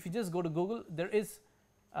if you just go to Google, there is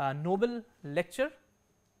a Nobel lecture,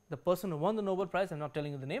 the person who won the Nobel Prize, I am not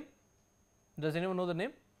telling you the name. Does anyone know the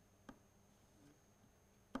name?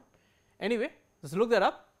 Anyway, just look that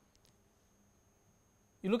up.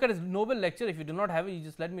 You look at his Nobel lecture, if you do not have it, you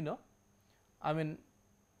just let me know. I mean,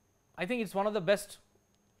 I think it is one of the best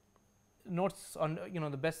notes on,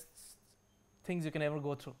 the best things you can ever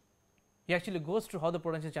go through. He actually goes through how the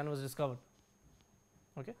potential channel was discovered.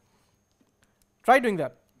 Okay. Try doing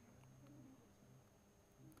that.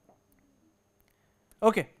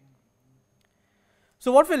 Okay.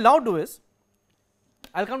 So, what we will now do is,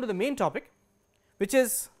 I will come to the main topic, which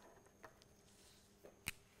is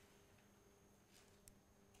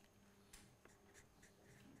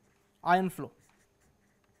ion flow.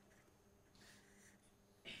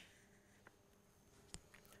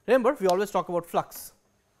 Remember, we always talk about flux.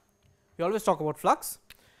 We always talk about flux.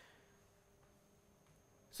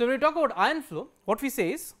 So, when we talk about ion flow, what we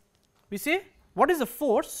say is, we say what is the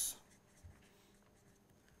force,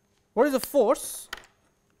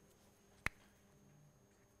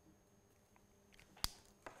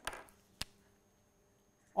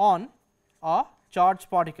 on a charged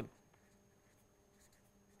particle.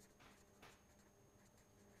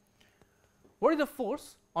 What is the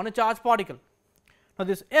force on a charged particle? Now,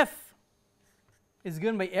 this F is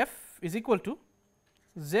given by F is equal to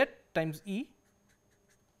Z times E,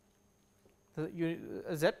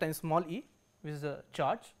 Z times small e, which is the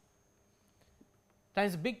charge,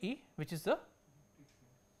 times big E, which is the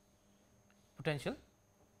potential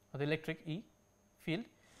or the electric E field.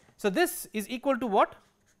 So, this is equal to what?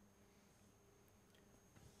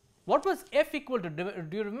 What was F equal to?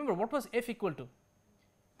 Do you remember what was F equal to?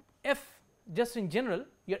 F, just in general,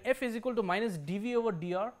 your F is equal to minus dV over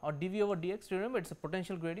dr or dV over dx. Do you remember, it is a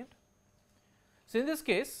potential gradient. So, in this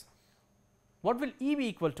case, what will E be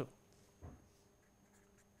equal to?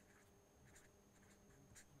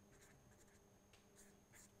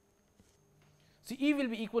 So, E will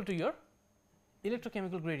be equal to your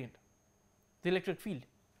electrochemical gradient, the electric field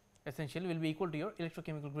essentially will be equal to your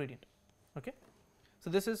electrochemical gradient. Okay. So,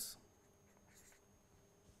 this is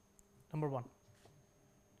number 1.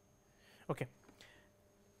 Okay.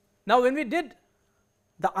 Now, when we did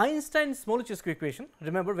the Einstein-Smoluchevsky equation,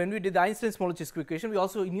 remember when we did the Einstein-Smoluchevsky equation, we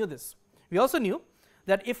also knew this. We also knew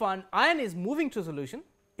that if an ion is moving to solution,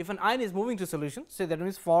 say that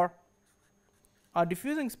means for a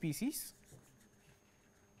diffusing species,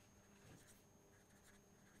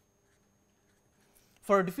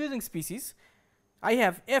 I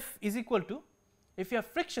have F is equal to, if you have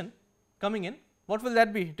friction coming in, what will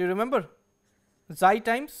that be? Do you remember? Xi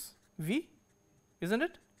times V, isn't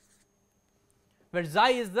it? Where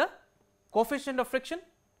xi is the coefficient of friction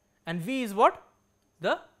and V is what?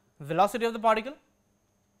 The velocity of the particle.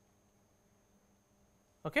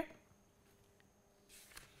 Okay.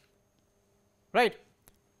 Right.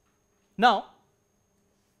 Now,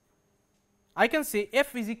 I can say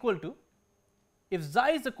F is equal to, if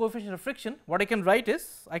xi is the coefficient of friction, what I can write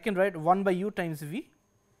is, I can write 1 by u times V,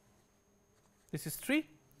 this is 3.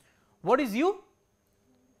 What is u?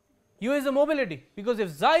 U is the mobility, because if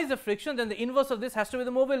xi is the friction, then the inverse of this has to be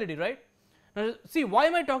the mobility, right. Now, see, why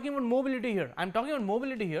am I talking about mobility here? I am talking about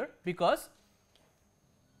mobility here because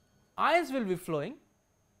ions will be flowing,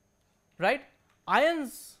 right.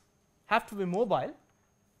 Ions have to be mobile,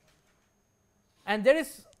 and there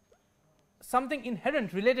is something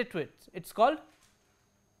inherent related to it. It is called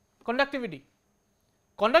conductivity.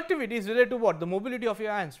 Conductivity is related to what? The mobility of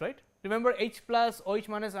your ions, right. Remember H plus, OH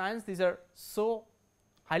minus ions, these are so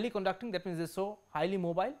highly conducting, that means they are so highly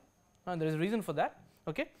mobile, and there is a reason for that.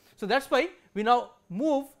 Okay. So, that is why we now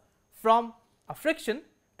move from a friction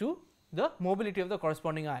to the mobility of the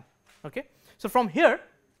corresponding ion. Okay. So, from here,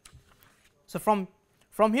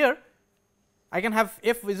 I can have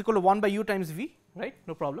F is equal to 1 by u times V, right,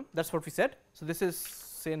 no problem, that is what we said. So, this is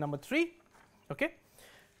say number 3. Okay.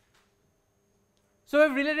 So, we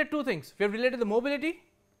have related two things, we have related the mobility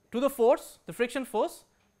to the force, the friction force,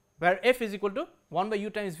 where F is equal to 1 by u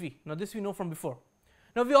times V. Now, this we know from before.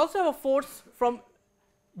 Now, we also have a force from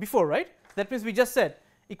before, right. That means we just said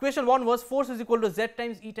equation 1 was force is equal to Z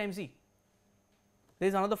times E times E. There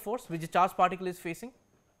is another force which the charged particle is facing.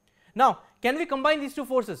 Now, can we combine these two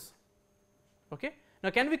forces? Okay.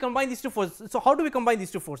 Now, can we combine these two forces? So, how do we combine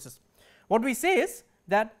these two forces? What we say is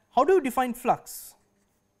that how do you define flux?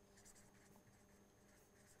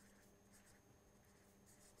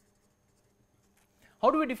 how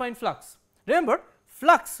do we define flux? Remember,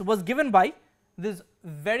 flux was given by this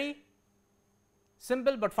very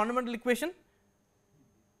simple but fundamental equation,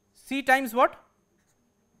 C times what?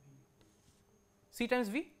 C times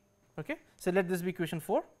V. Okay. So, let this be equation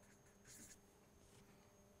 4,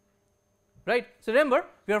 right. So, remember,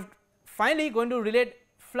 we are finally going to relate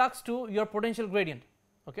flux to your potential gradient,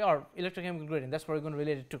 okay, or electrochemical gradient, that is what we are going to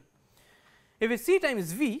relate it to. If it is C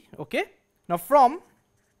times V, okay. Now, from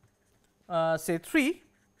say 3,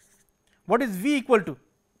 what is V equal to?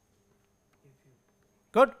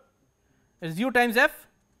 Good, it is U times F.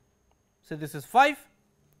 So, this is 5.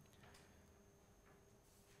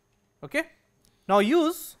 Okay. Now,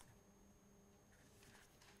 use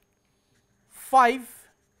 5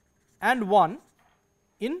 and 1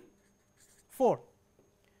 in 4.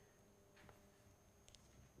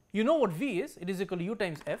 You know what V is, it is equal to U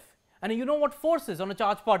times F, and you know what force is on a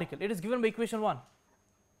charged particle, it is given by equation 1.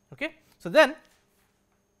 Okay. So, then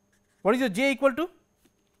what is your J equal to?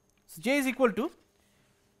 So, J is equal to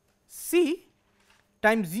C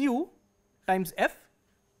times U times F,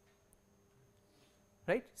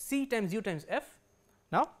 right, C times U times F.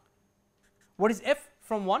 Now, what is F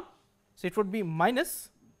from 1? So, it would be minus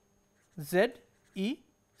Z E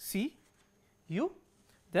C U,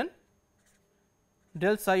 then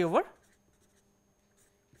del psi over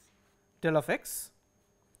del of x.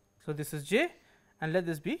 So, this is J, and let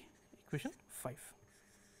this be equation 5.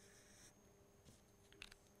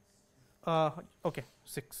 Okay,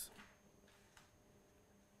 6.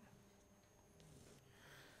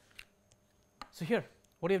 So, here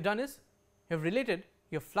what you have done is you have related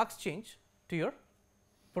your flux change to your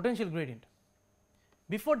potential gradient.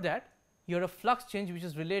 Before that, you have a flux change which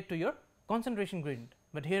is related to your concentration gradient,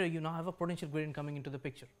 but here you now have a potential gradient coming into the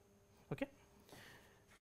picture. Okay.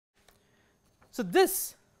 So,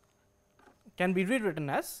 this can be rewritten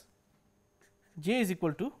as J is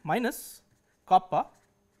equal to minus kappa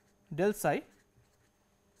del psi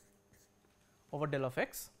over del of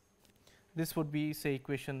x. This would be say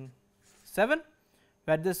equation 7,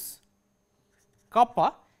 where this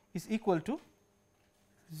kappa is equal to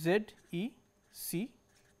Z E C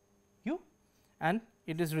U, and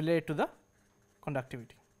it is related to the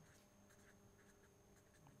conductivity.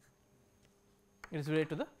 It is related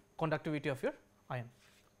to the conductivity of your ion.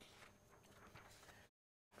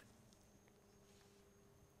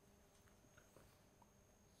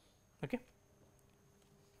 Okay.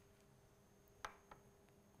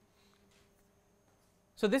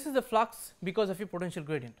 So, this is the flux because of your potential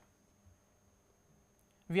gradient.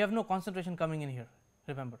 We have no concentration coming in here,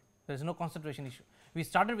 remember, there is no concentration issue. We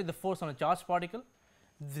started with the force on a charged particle,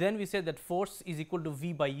 then we said that force is equal to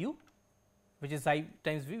V by U, which is I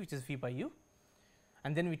times V, which is V by U,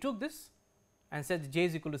 and then we took this and said J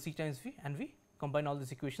is equal to C times V, and we combine all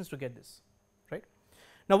these equations to get this, right.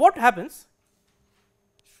 Now, what happens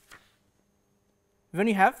when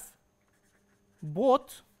you have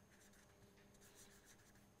both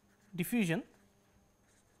diffusion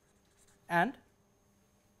and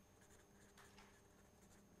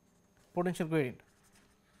potential gradient?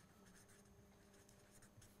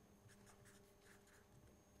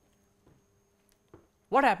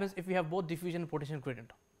 What happens if we have both diffusion and potential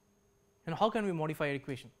gradient, and how can we modify our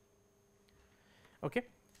equation? Okay.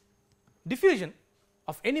 Diffusion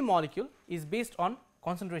of any molecule is based on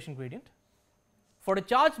concentration gradient. For a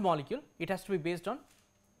charged molecule, it has to be based on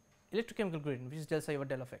electrochemical gradient, which is del psi over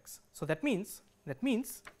del of x. So, that means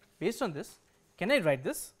based on this, can I write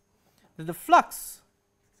this, that the flux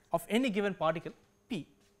of any given particle P,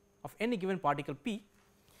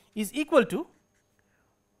 is equal to,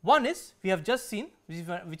 one is we have just seen,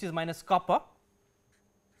 which is minus kappa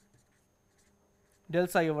del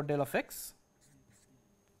psi over del of x,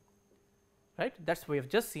 right, that is what we have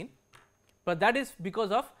just seen, but that is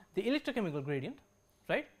because of the electrochemical gradient,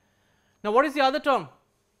 right. Now, what is the other term?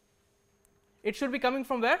 It should be coming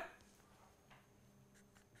from where?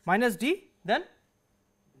 Minus d, then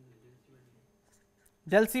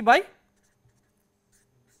del c by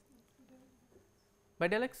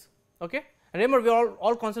del x. Okay. And remember, we are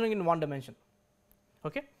all considering in one dimension.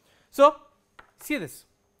 Okay. So, see this,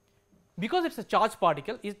 because it is a charged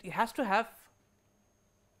particle, it has to have,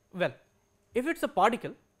 well, if it is a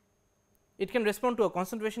particle, it can respond to a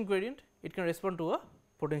concentration gradient, it can respond to a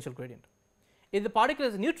potential gradient. If the particle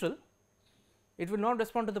is neutral, it will not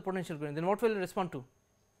respond to the potential gradient, then what will it respond to?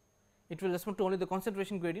 It will respond to only the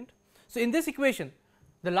concentration gradient. So, in this equation,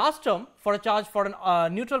 the last term for a charge for a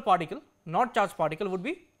neutral particle, not charged particle, would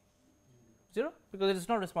be 0, because it is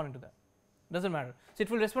not responding to that, does not matter. So, it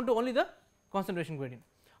will respond to only the concentration gradient.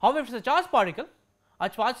 However, if it is a charged particle, a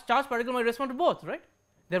charged particle might respond to both, right.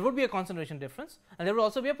 there would be a concentration difference and there would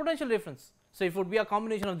also be a potential difference. So, it would be a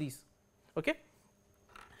combination of these. Okay.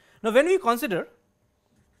 Now, when we consider,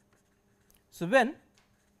 so when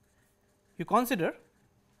you consider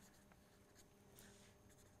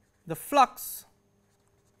the flux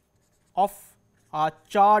of a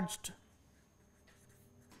charged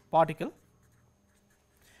particle,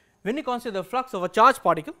 when you consider the flux of a charged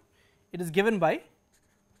particle, it is given by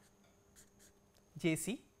J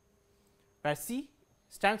C, where C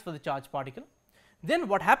stands for the charged particle. Then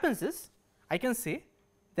what happens is, I can say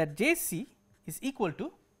that J C is equal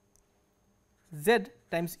to Z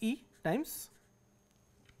times E times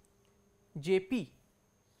J P.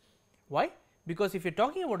 Why? Because if you are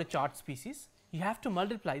talking about a charged species, you have to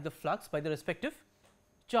multiply the flux by the respective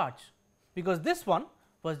charge, because this one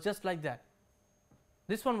was just like that.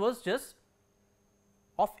 This one was just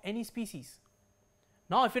of any species.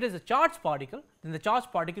 Now, if it is a charged particle, then the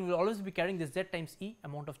charged particle will always be carrying this Z times E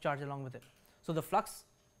amount of charge along with it. So, the flux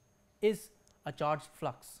is a charged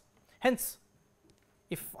flux. Hence,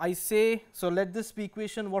 if I say, so let this be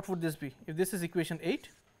equation, what would this be? If this is equation 8,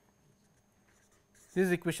 this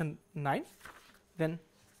is equation 9, then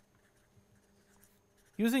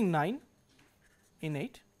using 9 in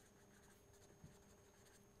 8,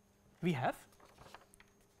 we have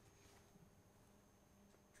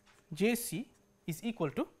J C is equal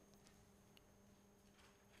to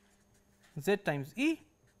Z times E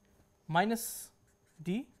minus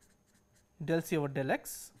D del C over del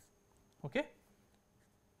x, okay,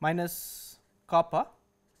 minus kappa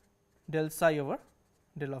del psi over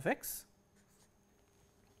del of x.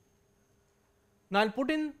 Now, I will put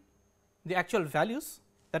in the actual values,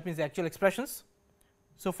 that means the actual expressions.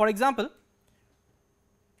 So, for example,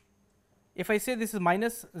 if I say this is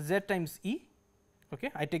minus Z times E, okay,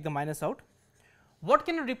 I take the minus out. What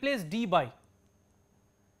can you replace D by?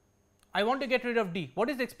 I want to get rid of D. What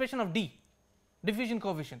is the expression of D, diffusion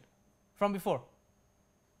coefficient, from before?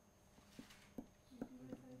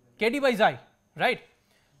 Kd by xi, right?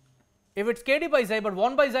 If it is Kd by xi, but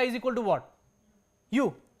 1 by xi is equal to what?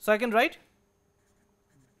 U. So, I can write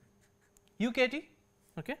U Kt,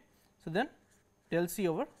 okay. So, then del C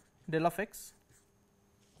over del of x,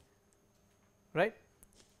 right.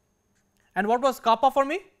 And what was kappa for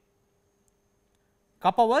me?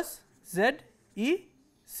 Kappa was Z E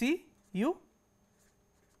C U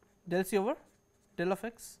del C over del of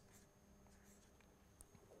x.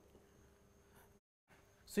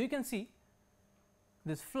 So, you can see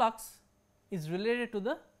this flux is related to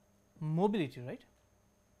the mobility, right.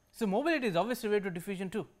 So, mobility is obviously related to diffusion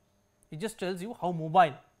too. It just tells you how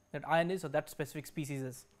mobile that ion is or that specific species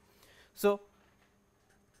is. So,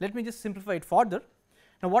 let me just simplify it further.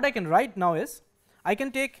 Now, what I can write now is, I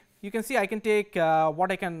can take, you can see I can take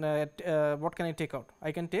what can I take out?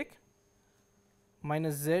 I can take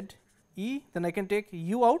minus Z E, then I can take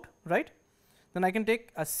U out, right. Then I can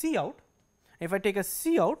take a C out. If I take a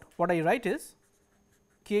C out, what I write is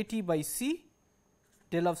Kt by C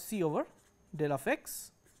del of C over del of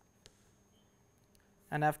x,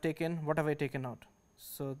 and I have taken, what have I taken out?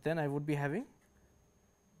 So, then I would be having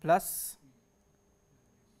plus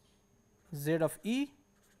Z of E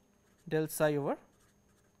del psi over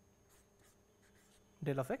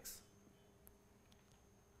del of x,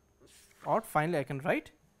 or finally, I can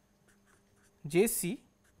write J C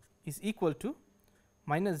is equal to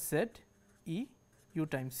minus Z E U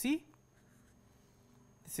times C,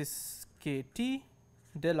 this is K T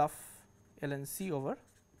del of ln C over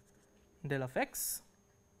del of x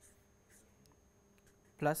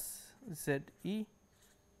plus Z E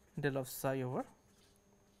del of psi over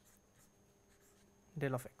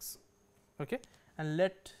del of x, okay. And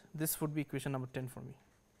let this would be equation number 10 for me.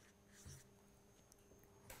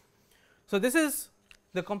 So, this is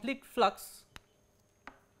the complete flux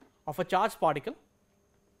of a charged particle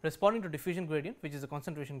responding to diffusion gradient, which is a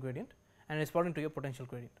concentration gradient, and responding to your potential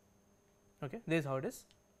gradient, okay. This is how it is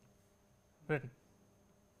written.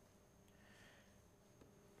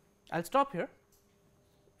 I will stop here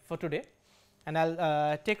for today, and I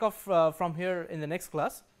will take off from here in the next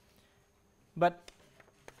class, but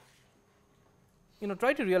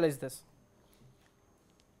try to realize this.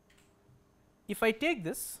 If I take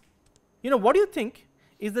this, what do you think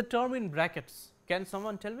is the term in brackets? Can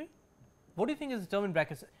someone tell me? What do you think is the term in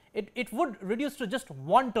brackets? It would reduce to just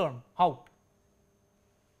one term. How?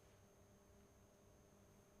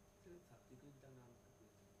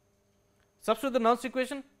 Substitute the Nernst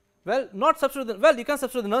equation? Well, not substitute the, well, you can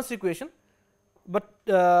substitute the Nernst equation, but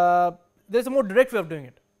there is a more direct way of doing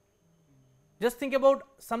it. Just think about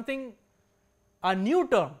something, a new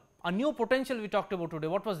term, a new potential we talked about today.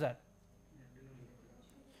 What was that?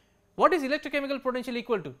 what is electrochemical potential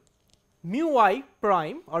equal to? Mu I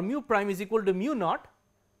prime or mu prime is equal to mu naught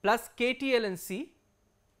plus k T ln C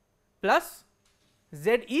plus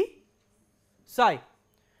Z E psi.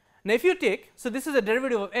 Now, if you take, so this is a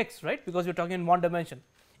derivative of x, right, because we are talking in one dimension.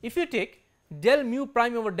 If you take del mu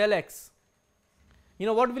prime over del x, you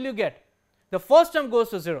know what will you get? The first term goes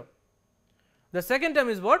to 0, the second term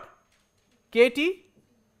is what? K T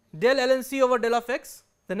del ln C over del of x,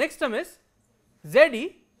 the next term is Z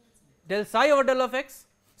E del psi over del of x.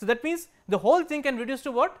 So, that means the whole thing can reduce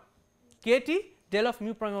to what? K T del of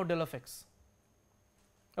mu prime over del of x.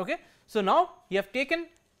 Okay. So, now you have taken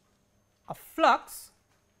a flux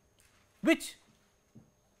which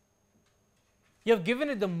you have given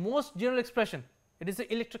it the most general expression, it is the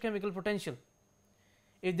electrochemical potential.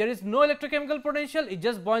 If there is no electrochemical potential, it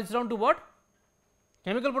just boils down to what?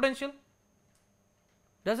 Chemical potential,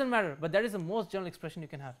 does not matter, but that is the most general expression you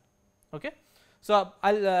can have. Okay. So,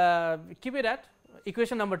 I will keep it at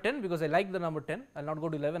equation number 10 because I like the number 10, I will not go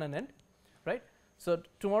to 11 and end, right. So,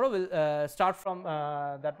 tomorrow we will start from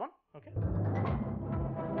that one. Okay.